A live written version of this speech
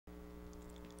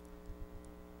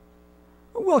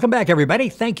Welcome back, everybody.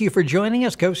 Thank you for joining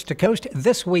us coast to coast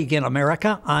This Week in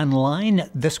America online,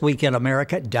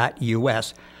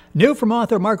 thisweekinamerica.us. New from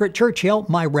author Margaret Churchill,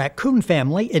 My Raccoon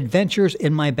Family, Adventures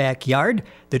in My Backyard,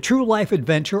 the true life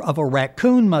adventure of a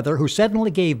raccoon mother who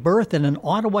suddenly gave birth in an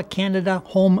Ottawa, Canada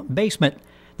home basement.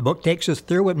 The book takes us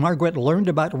through what Margaret learned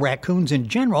about raccoons in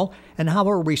general and how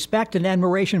her respect and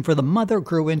admiration for the mother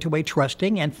grew into a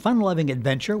trusting and fun-loving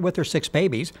adventure with her 6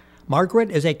 babies. Margaret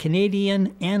is a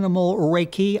Canadian Animal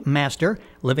Reiki Master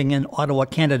living in Ottawa,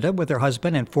 Canada with her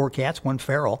husband and 4 cats, 1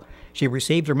 feral. She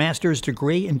received her master's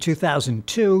degree in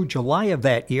 2002, July of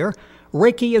that year.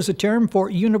 Reiki is a term for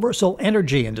universal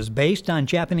energy and is based on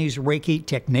Japanese Reiki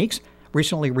techniques.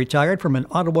 Recently retired from an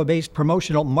Ottawa-based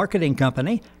promotional marketing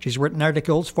company, she's written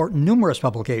articles for numerous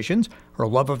publications. Her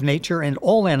love of nature and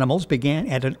all animals began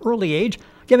at an early age.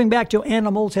 Giving back to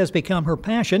animals has become her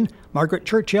passion. Margaret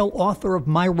Churchill, author of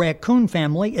My Raccoon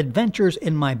Family, Adventures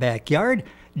in My Backyard,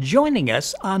 joining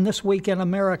us on This Week in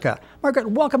America. Margaret,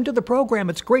 welcome to the program.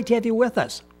 It's great to have you with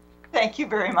us. Thank you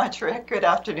very much, Rick. Good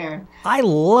afternoon. I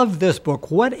love this book.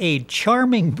 What a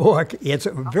charming book. It's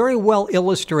very well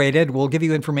illustrated. We'll give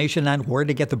you information on where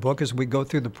to get the book as we go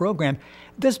through the program.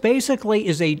 This basically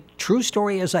is a true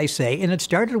story, as I say, and it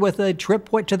started with a trip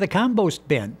to the compost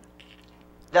bin.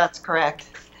 That's correct.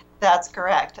 That's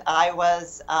correct. I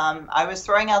was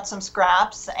throwing out some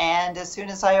scraps, and as soon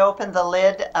as I opened the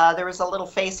lid, there was a little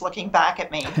face looking back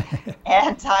at me.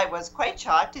 And I was quite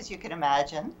shocked, as you can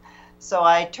imagine. So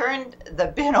I turned the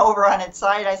bin over on its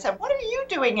side. I said, "What are you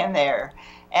doing in there?"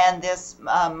 And this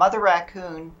mother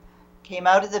raccoon came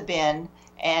out of the bin,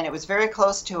 and it was very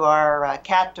close to our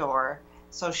cat door.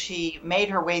 So she made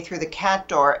her way through the cat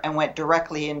door and went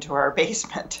directly into our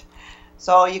basement.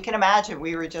 So you can imagine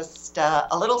we were just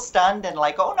a little stunned and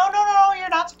like, "Oh, no, no, no, you're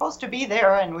not supposed to be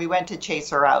there." And we went to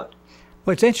chase her out.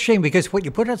 Well, it's interesting because when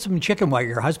you put up some chicken wire,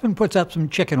 your husband puts up some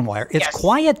chicken wire. It's Yes.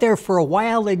 quiet there for a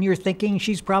while, and you're thinking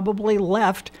she's probably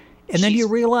left, and then you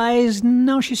realize,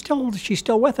 no, she's still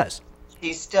with us.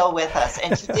 She's still with us,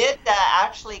 and she did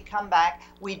actually come back.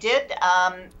 We did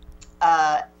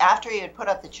after you had put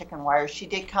up the chicken wire, she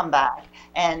did come back,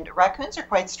 and raccoons are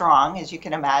quite strong, as you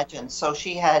can imagine. So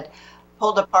she had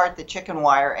pulled apart the chicken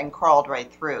wire and crawled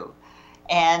right through.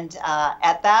 And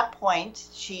at that point,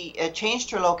 she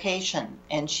changed her location,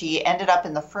 and she ended up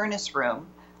in the furnace room.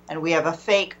 And we have a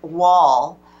fake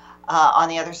wall on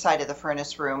the other side of the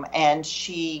furnace room. And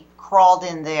she crawled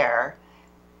in there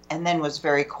and then was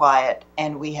very quiet.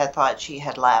 And we had thought she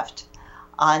had left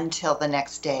until the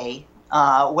next day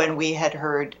when we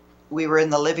were in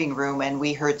the living room and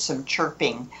we heard some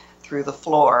chirping through the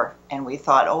floor. And we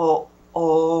thought,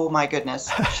 oh my goodness,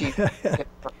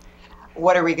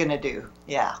 what are we going to do?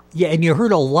 Yeah. Yeah, and you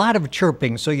heard a lot of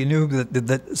chirping, so you knew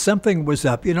that something was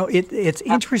up. You know, it's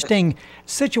interesting.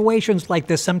 Situations like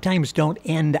this sometimes don't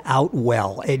end out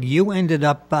well, and you ended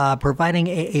up providing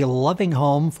a loving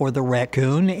home for the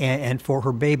raccoon and for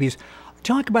her babies.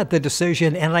 Talk about the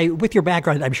decision, and with your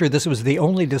background, I'm sure this was the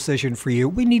only decision for you.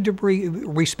 We need to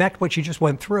respect what you just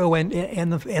went through and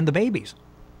the babies.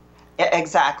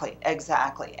 Exactly.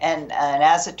 And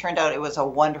as it turned out, it was a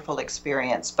wonderful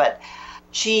experience. But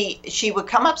she would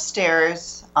come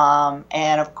upstairs,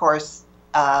 and of course,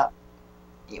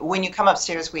 when you come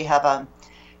upstairs, we have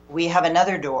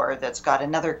another door that's got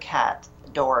another cat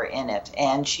door in it,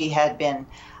 and she had been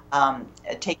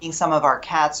taking some of our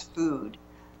cat's food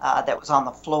that was on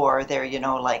the floor there,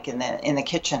 like in the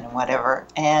kitchen and whatever,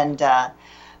 and.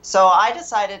 So I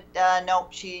decided, nope,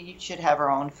 she should have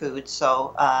her own food.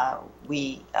 So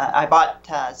I bought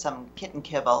some kitten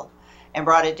kibble and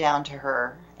brought it down to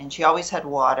her. And she always had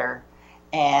water.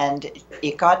 And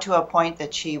it got to a point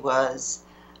that she was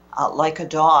like a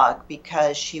dog,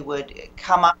 because she would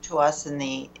come up to us in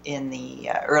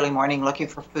the early morning looking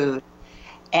for food.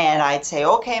 And I'd say,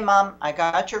 "Okay, Mom, I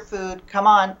got your food. Come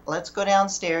on, let's go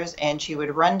downstairs." And she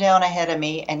would run down ahead of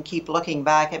me and keep looking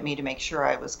back at me to make sure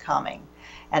I was coming.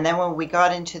 And then when we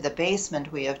got into the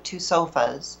basement, we have 2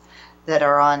 sofas that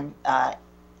are on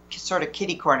sort of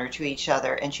kitty corner to each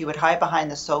other. And she would hide behind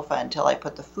the sofa until I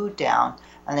put the food down,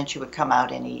 and then she would come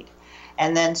out and eat.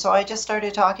 And then so I just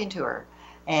started talking to her.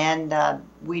 And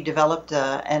we developed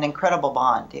an incredible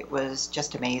bond. It was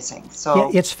just amazing. So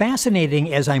yeah, it's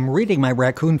fascinating as I'm reading My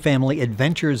Raccoon Family,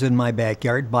 Adventures in My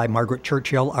Backyard by Margaret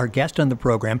Churchill, our guest on the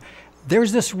program.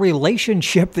 There's this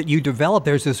relationship that you develop.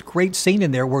 There's this great scene in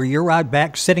there where you're out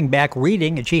back, sitting back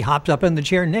reading, and she hops up in the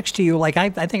chair next to you like, I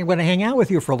think I'm going to hang out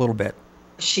with you for a little bit.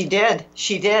 She did.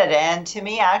 And to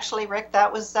me, actually, Rick,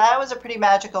 that was a pretty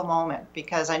magical moment,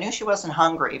 because I knew she wasn't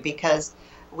hungry, because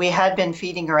we had been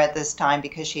feeding her at this time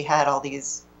because she had all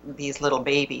these these little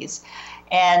babies.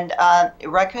 And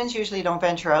raccoons usually don't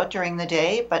venture out during the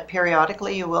day, but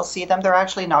periodically you will see them. They're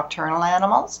actually nocturnal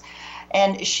animals.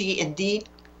 And she indeed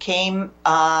came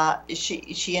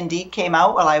she indeed came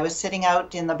out while I was sitting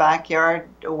out in the backyard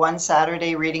one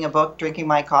Saturday reading a book, drinking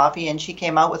my coffee, and she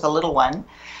came out with a little one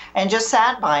and just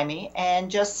sat by me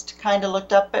and just kind of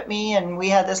looked up at me, and we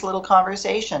had this little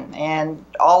conversation. And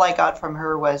all I got from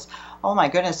her was, oh my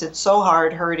goodness, it's so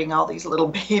hard herding all these little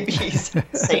babies at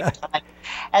the same time.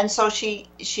 And so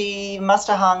she must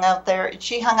have hung out there.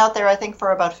 She hung out there, I think,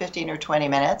 for about 15 or 20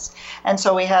 minutes. And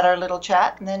so we had our little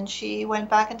chat, and then she went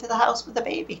back into the house with the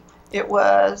baby. It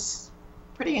was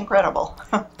pretty incredible.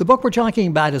 The book we're talking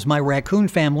about is My Raccoon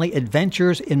Family,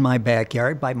 Adventures in My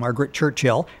Backyard by Margaret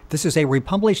Churchill. This is a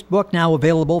republished book now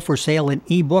available for sale in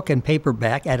ebook and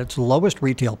paperback at its lowest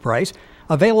retail price.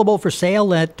 Available for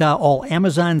sale at all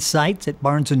Amazon sites, at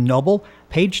Barnes & Noble,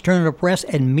 Page Turner Press,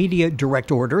 and Media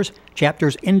Direct Orders.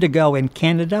 Chapters Indigo in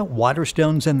Canada,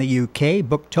 Waterstones in the UK,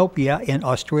 Booktopia in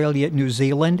Australia, New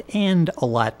Zealand, and a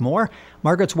lot more.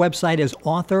 Margaret's website is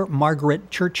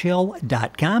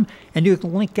authormargaretchurchill.com, and you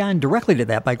can link on directly to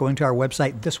that by going to our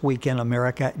website,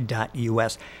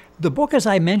 thisweekinamerica.us. The book, as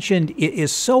I mentioned,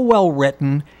 is so well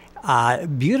written.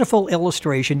 Beautiful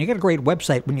illustration. You got a great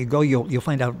website. When you go, you'll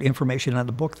find out information on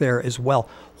the book there as well.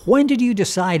 When did you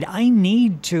decide I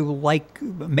need to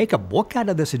make a book out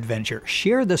of this adventure,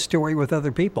 share this story with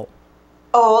other people?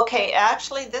 Oh, okay.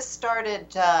 Actually, this started,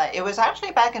 it was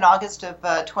actually back in August of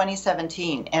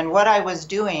 2017. And what I was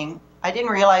doing, I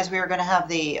didn't realize we were going to have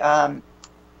the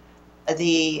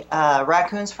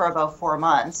raccoons for about 4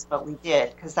 months, but we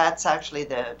did, because that's actually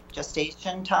the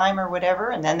gestation time or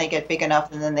whatever, and then they get big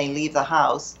enough and then they leave the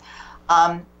house.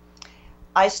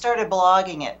 I started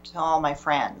blogging it to all my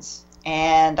friends,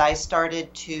 and I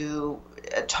started to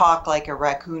talk like a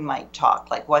raccoon might talk,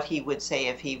 like what he would say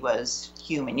if he was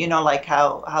human, like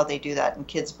how they do that in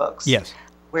kids' books. Yes.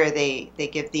 Where they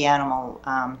give the animal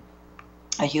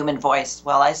a human voice.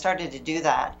 Well, I started to do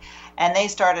that. And they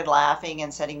started laughing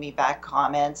and sending me back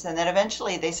comments. And then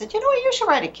eventually they said, you should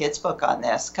write a kid's book on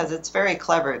this, because it's very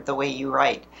clever the way you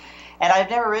write. And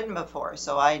I've never written before,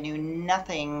 so I knew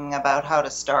nothing about how to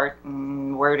start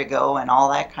and where to go and all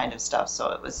that kind of stuff.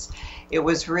 So it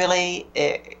was really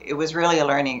a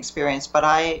learning experience. But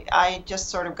I just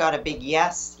sort of got a big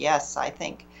yes. I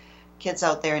think kids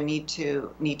out there need to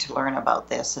learn about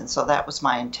this. And so that was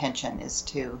my intention, is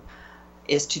to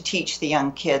teach the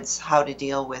young kids how to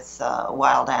deal with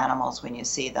wild animals when you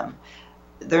see them.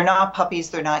 They're not puppies,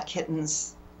 they're not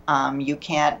kittens. You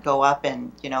can't go up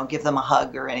and, give them a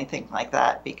hug or anything like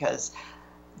that, because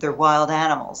they're wild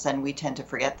animals, and we tend to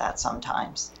forget that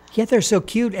sometimes. Yet they're so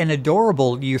cute and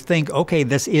adorable. You think, okay,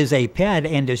 this is a pet,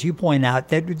 and as you point out,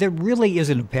 that really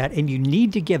isn't a pet, and you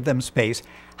need to give them space.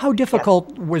 How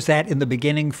difficult was that in the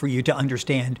beginning for you to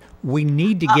understand we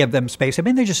need to give them space? I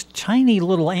mean, they're just tiny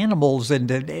little animals, and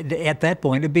at that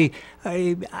point, it'd be,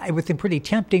 I would think, pretty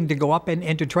tempting to go up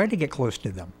and to try to get close to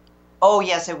them. Oh,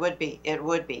 yes, it would be. It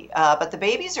would be. But the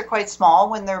babies are quite small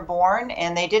when they're born,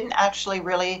 and they didn't actually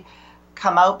really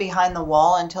come out behind the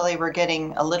wall until they were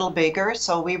getting a little bigger.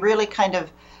 So we really kind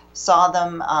of saw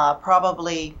them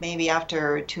probably maybe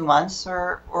after 2 months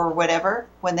or whatever,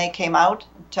 when they came out,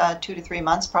 2 to 3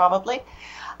 months probably.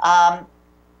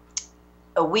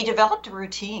 We developed a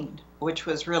routine, which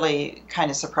was really kind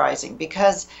of surprising,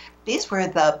 because these were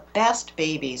the best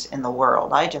babies in the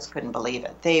world. I just couldn't believe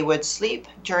it. They would sleep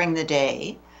during the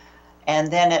day,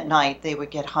 and then at night they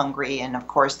would get hungry, and of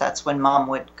course that's when Mom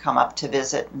would come up to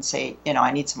visit and say,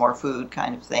 I need some more food,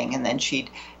 kind of thing, and then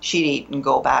she'd eat and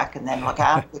go back and then look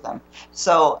after them.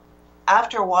 So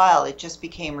after a while it just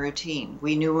became routine.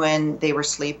 We knew when they were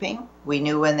sleeping, we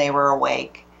knew when they were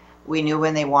awake, we knew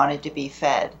when they wanted to be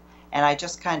fed, and I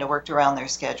just kind of worked around their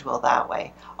schedule that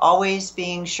way. Always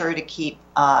being sure to keep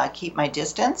my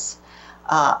distance,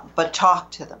 but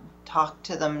talk to them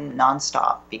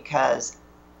nonstop, because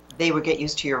they would get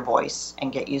used to your voice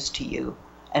and get used to you,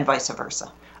 and vice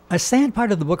versa. A sad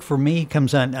part of the book for me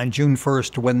comes on June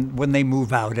 1st when they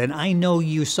move out. And I know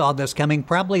you saw this coming.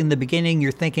 Probably in the beginning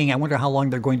you're thinking, I wonder how long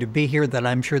they're going to be here, that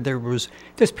I'm sure there was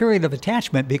this period of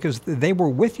attachment because they were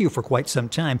with you for quite some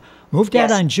time. Moved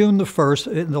out on June the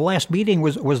 1st. The last meeting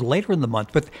was later in the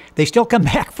month, but they still come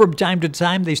back from time to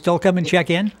time. They still come and check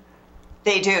in?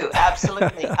 They do,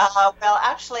 absolutely. Well,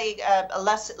 actually,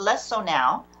 less so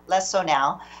now.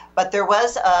 But there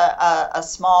was a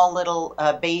small little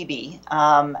baby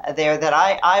there that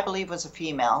I believe was a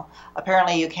female.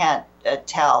 Apparently, you can't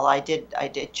tell. I did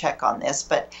check on this,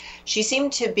 but she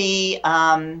seemed to be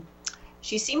a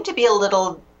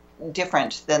little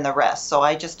different than the rest. So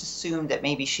I just assumed that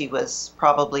maybe she was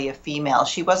probably a female.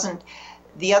 She wasn't.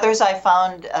 The others I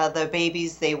found, the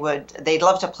babies, they'd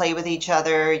love to play with each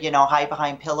other, you know, hide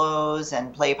behind pillows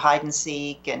and play hide and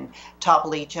seek and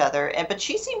topple each other. But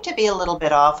she seemed to be a little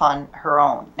bit off on her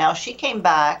own. Now she came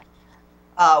back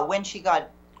when she got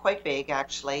quite big,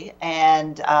 actually,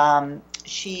 and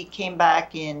she came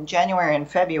back in January and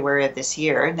February of this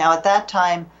year. Now at that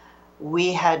time,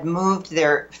 we had moved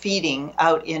their feeding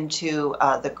out into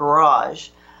the garage.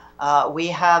 We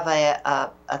have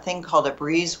a thing called a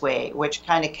breezeway, which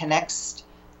kind of connects.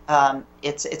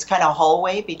 It's kind of a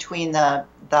hallway between the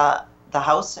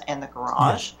house and the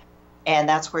garage, yes. And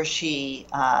that's where she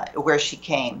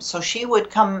came. So she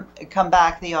would come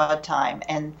back the odd time,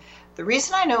 and the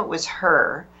reason I knew it was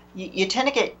her, you tend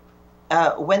to get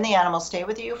when the animals stay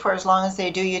with you for as long as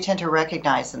they do, you tend to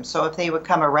recognize them. So if they would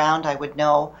come around, I would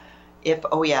know if,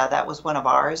 oh yeah, that was one of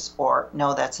ours, or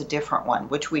no, that's a different one,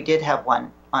 which we did have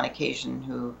one on occasion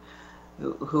who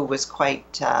was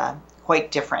quite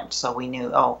different. So we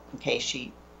knew, oh, okay,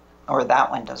 she or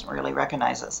that one doesn't really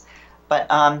recognize us.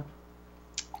 But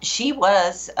she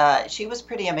was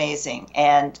pretty amazing.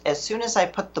 And as soon as I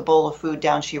put the bowl of food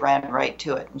down, she ran right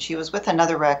to it. And she was with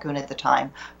another raccoon at the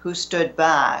time who stood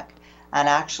back and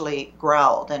actually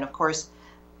growled. And of course,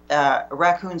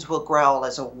 raccoons will growl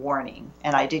as a warning,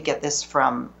 and I did get this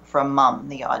from Mum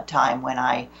the odd time when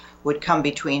I would come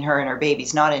between her and her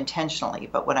babies, not intentionally,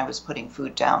 but when I was putting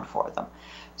food down for them.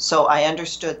 So I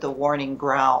understood the warning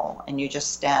growl, and you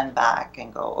just stand back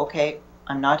and go, okay,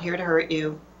 I'm not here to hurt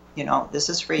you, you know, this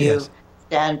is for you. Yes.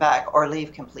 Stand back or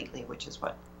leave completely, which is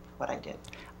what I did.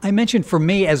 I mentioned for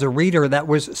me as a reader that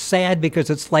was sad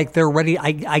because it's like they're ready.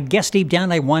 I guess deep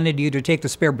down I wanted you to take the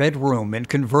spare bedroom and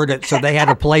convert it so they had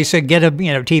a place and get a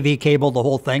TV cable, the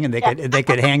whole thing, and they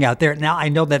could hang out there. Now I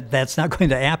know that that's not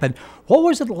going to happen. What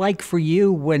was it like for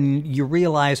you when you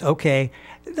realized, okay,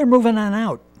 they're moving on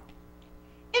out?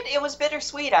 It was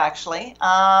bittersweet, actually.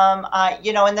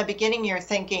 You know, in the beginning you're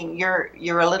thinking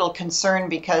you're a little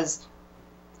concerned because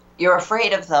you're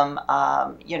afraid of them,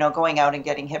 you know, going out and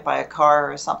getting hit by a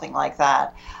car or something like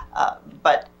that.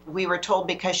 But we were told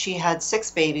because she had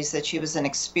 6 babies that she was an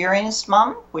experienced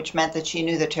mom, which meant that she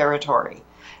knew the territory,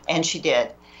 and she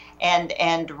did.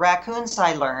 And raccoons,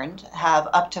 I learned, have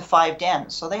up to 5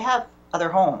 dens, so they have other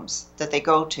homes that they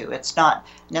go to. It's not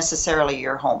necessarily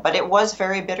your home, but it was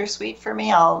very bittersweet for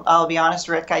me. I'll be honest,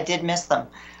 Rick, I did miss them.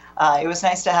 It was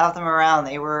nice to have them around.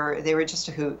 They were just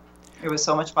a hoot. It was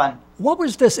so much fun. What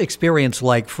was this experience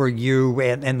like for you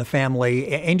and the family?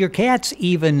 And your cats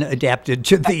even adapted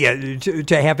to the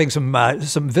to having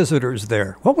some visitors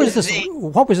there. What was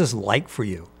this like for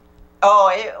you?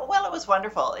 Oh, well, it was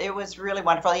wonderful. It was really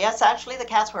wonderful. Yes, actually, the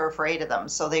cats were afraid of them,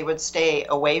 so they would stay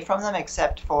away from them,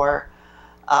 except for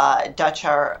Dutch,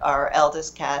 our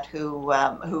eldest cat,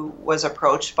 who was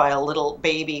approached by a little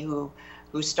baby who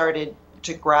started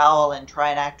to growl and try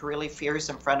and act really fierce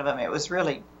in front of him. It was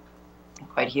really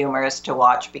quite humorous to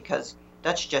watch because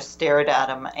Dutch just stared at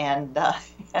him, and the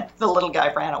little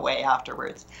guy ran away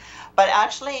afterwards. But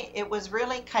actually, it was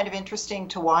really kind of interesting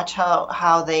to watch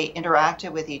how they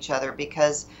interacted with each other,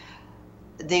 because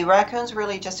the raccoons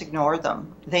really just ignored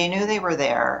them. They knew they were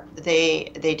there.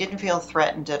 They didn't feel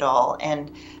threatened at all.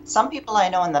 And some people I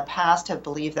know in the past have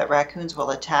believed that raccoons will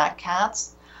attack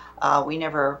cats. We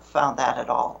never found that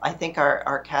at all. I think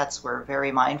our cats were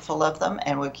very mindful of them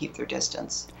and would keep their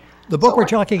distance. The book we're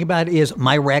talking about is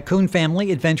My Raccoon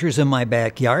Family, Adventures in My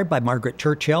Backyard by Margaret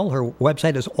Churchill. Her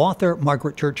website is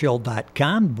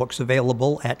authormargaretchurchill.com. The book's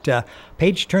available at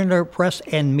Page Turner Press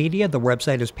and Media. The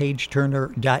website is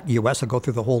pageturner.us. I'll go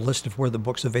through the whole list of where the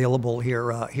book's available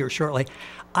here shortly.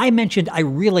 I mentioned I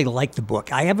really like the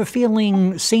book. I have a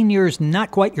feeling seniors,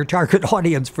 not quite your target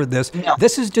audience for this. No.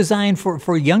 This is designed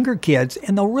for younger kids,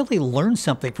 and they'll really learn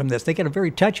something from this. They get a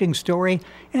very touching story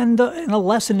and a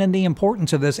lesson in the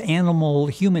importance of this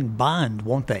animal-human bond,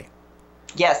 won't they?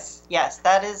 Yes,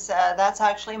 that's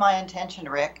actually my intention,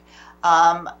 Rick.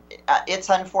 It's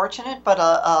unfortunate, but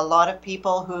a lot of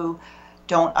people who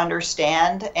don't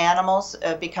understand animals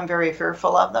become very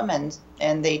fearful of them,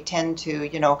 and they tend to,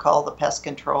 call the pest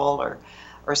control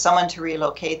or someone to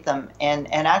relocate them. And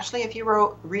actually, if you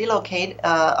relocate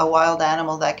a wild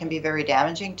animal, that can be very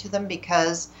damaging to them,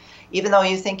 because even though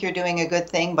you think you're doing a good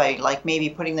thing by like maybe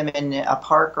putting them in a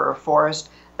park or a forest,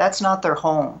 that's not their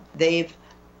home. They've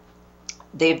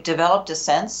developed a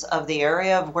sense of the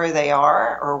area of where they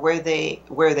are, or where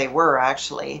they were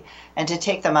actually, and to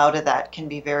take them out of that can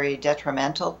be very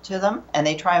detrimental to them. And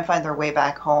they try and find their way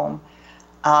back home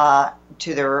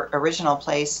to their original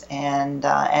place,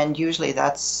 and usually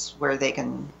that's where they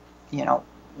can,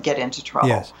 get into trouble.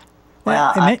 Yes.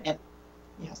 Well, I meant,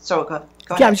 yeah, so go yeah,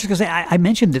 ahead. I was just going to say, I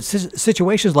mentioned that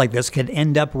situations like this can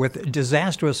end up with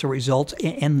disastrous results,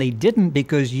 and they didn't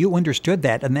because you understood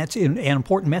that. And that's an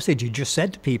important message you just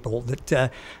said to people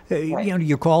that, Right.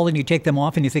 you call and you take them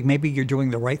off and you think maybe you're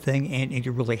doing the right thing and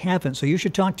you really haven't. So you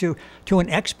should talk to an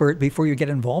expert before you get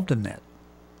involved in that.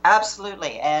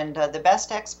 Absolutely. And the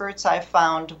best experts I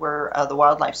found were the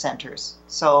wildlife centers.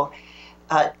 So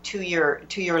to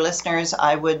your listeners,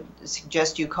 I would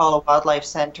suggest you call a wildlife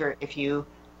center if you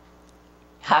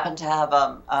happen to have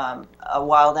a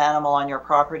wild animal on your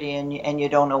property and you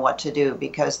don't know what to do,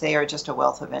 because they are just a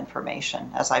wealth of information,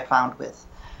 as I found with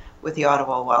the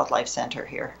Ottawa Wildlife Center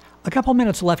here. A couple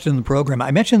minutes left in the program.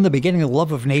 I mentioned in the beginning the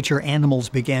love of nature, animals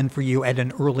began for you at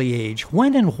an early age.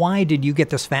 When and why did you get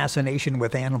this fascination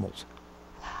with animals?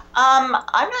 I'm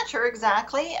not sure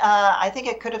exactly. I think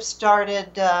it could have started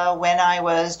when I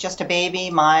was just a baby.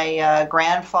 My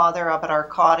grandfather up at our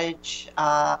cottage,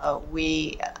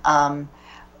 we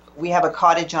have a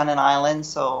cottage on an island,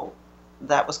 so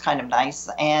that was kind of nice.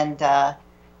 And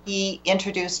he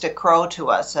introduced a crow to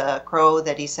us, a crow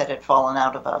that he said had fallen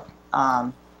out of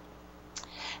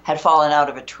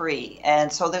a tree.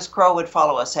 And so this crow would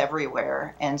follow us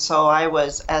everywhere. And so I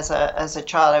was, as a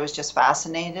child, I was just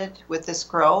fascinated with this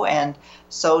crow. And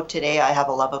so today I have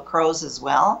a love of crows as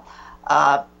well,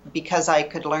 because I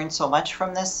could learn so much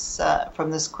from this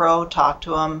crow, talk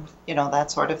to him,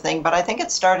 that sort of thing. But I think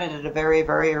it started at a very,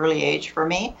 very early age for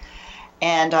me.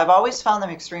 And I've always found them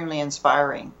extremely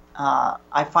inspiring.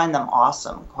 I find them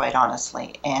awesome, quite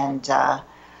honestly. And so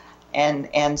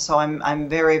I'm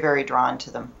very, very drawn to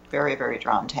them, very, very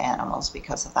drawn to animals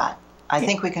because of that. I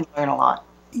think we can learn a lot.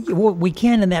 Well, we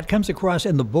can, and that comes across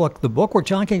in the book. The book we're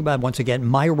talking about, once again,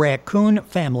 My Raccoon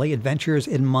Family, Adventures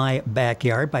in My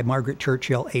Backyard by Margaret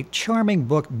Churchill. A charming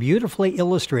book, beautifully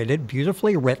illustrated,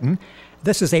 beautifully written.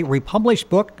 This is a republished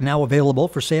book, now available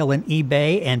for sale in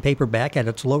eBay and paperback at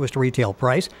its lowest retail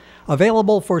price.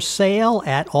 Available for sale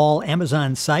at all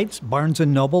Amazon sites, Barnes &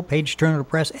 Noble, Page Turner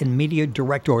Press, and Media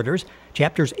Direct Orders.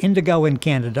 Chapters Indigo in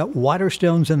Canada,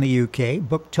 Waterstones in the UK,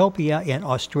 Booktopia in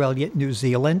Australia, New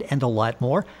Zealand, and a lot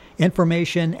more.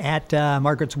 Information at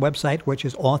Margaret's website, which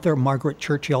is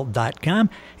authormargaretchurchill.com.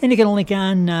 And you can link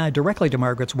on directly to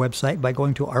Margaret's website by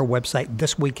going to our website,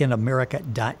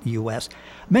 thisweekinamerica.us.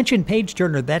 Mention Page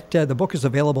Turner, that the book is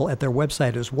available at their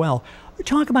website as well.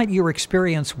 Talk about your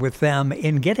experience with them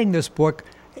in getting this book,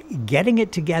 getting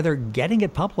it together, getting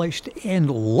it published,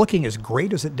 and looking as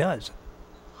great as it does.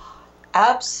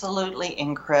 Absolutely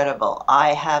incredible.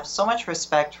 I have so much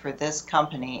respect for this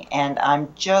company, and I'm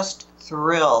just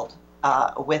thrilled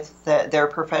with their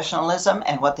professionalism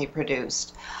and what they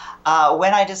produced.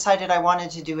 When I decided I wanted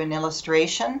to do an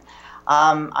illustration,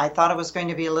 I thought it was going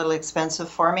to be a little expensive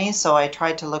for me, so I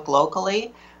tried to look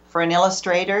locally for an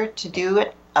illustrator to do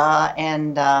it,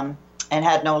 and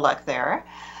had no luck there.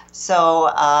 So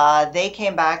they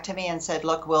came back to me and said,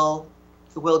 "Look, we'll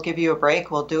give you a break.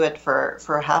 We'll do it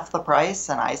for half the price."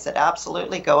 And I said,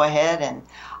 "Absolutely, go ahead." And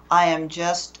I am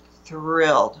just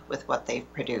thrilled with what they've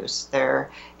produced.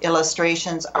 Their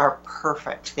illustrations are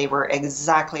perfect. They were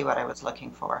exactly what I was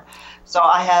looking for. So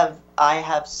I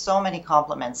have so many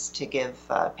compliments to give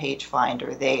Page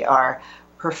Finder. They are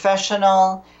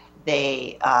professional.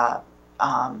 They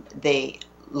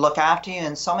look after you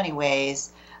in so many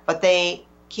ways, but they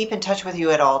keep in touch with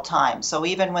you at all times. So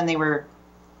even when they were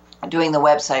doing the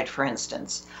website, for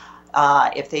instance,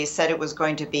 if they said it was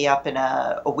going to be up in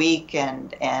a week,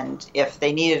 and if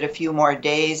they needed a few more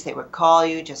days, they would call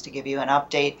you just to give you an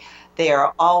update. They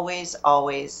are always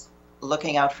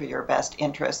looking out for your best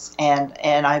interests, and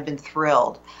I've been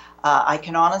thrilled. I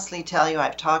can honestly tell you,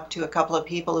 I've talked to a couple of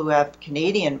people who have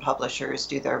Canadian publishers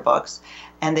do their books,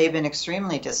 and they've been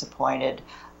extremely disappointed.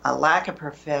 A lack of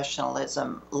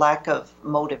professionalism, lack of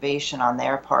motivation on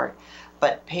their part.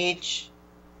 But Page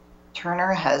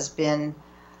Turner has been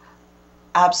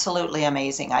absolutely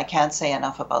amazing. I can't say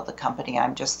enough about the company.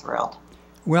 I'm just thrilled.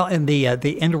 Well, and the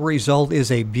end result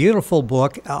is a beautiful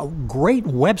book, a great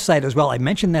website as well. I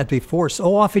mentioned that before.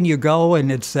 So often you go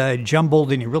and it's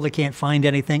jumbled and you really can't find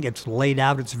anything. It's laid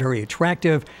out. It's very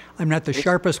attractive. I'm not the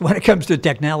sharpest when it comes to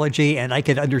technology, and I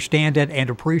can understand it and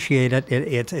appreciate it.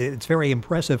 It's very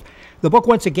impressive. The book,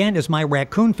 once again, is My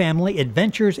Raccoon Family,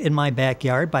 Adventures in My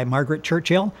Backyard by Margaret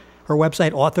Churchill. Her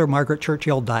website,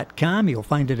 authormargaretchurchill.com. You'll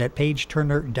find it at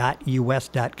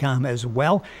pageturner.us.com as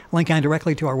well. Link on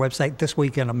directly to our website,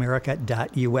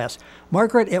 thisweekinamerica.us.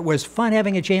 Margaret, it was fun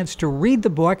having a chance to read the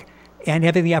book and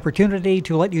having the opportunity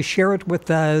to let you share it with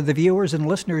the viewers and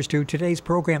listeners to today's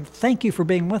program. Thank you for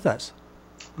being with us.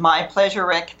 My pleasure,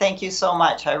 Rick. Thank you so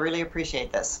much. I really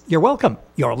appreciate this. You're welcome.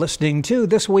 You're listening to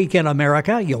This Week in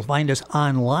America. You'll find us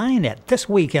online at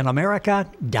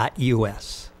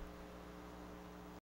thisweekinamerica.us.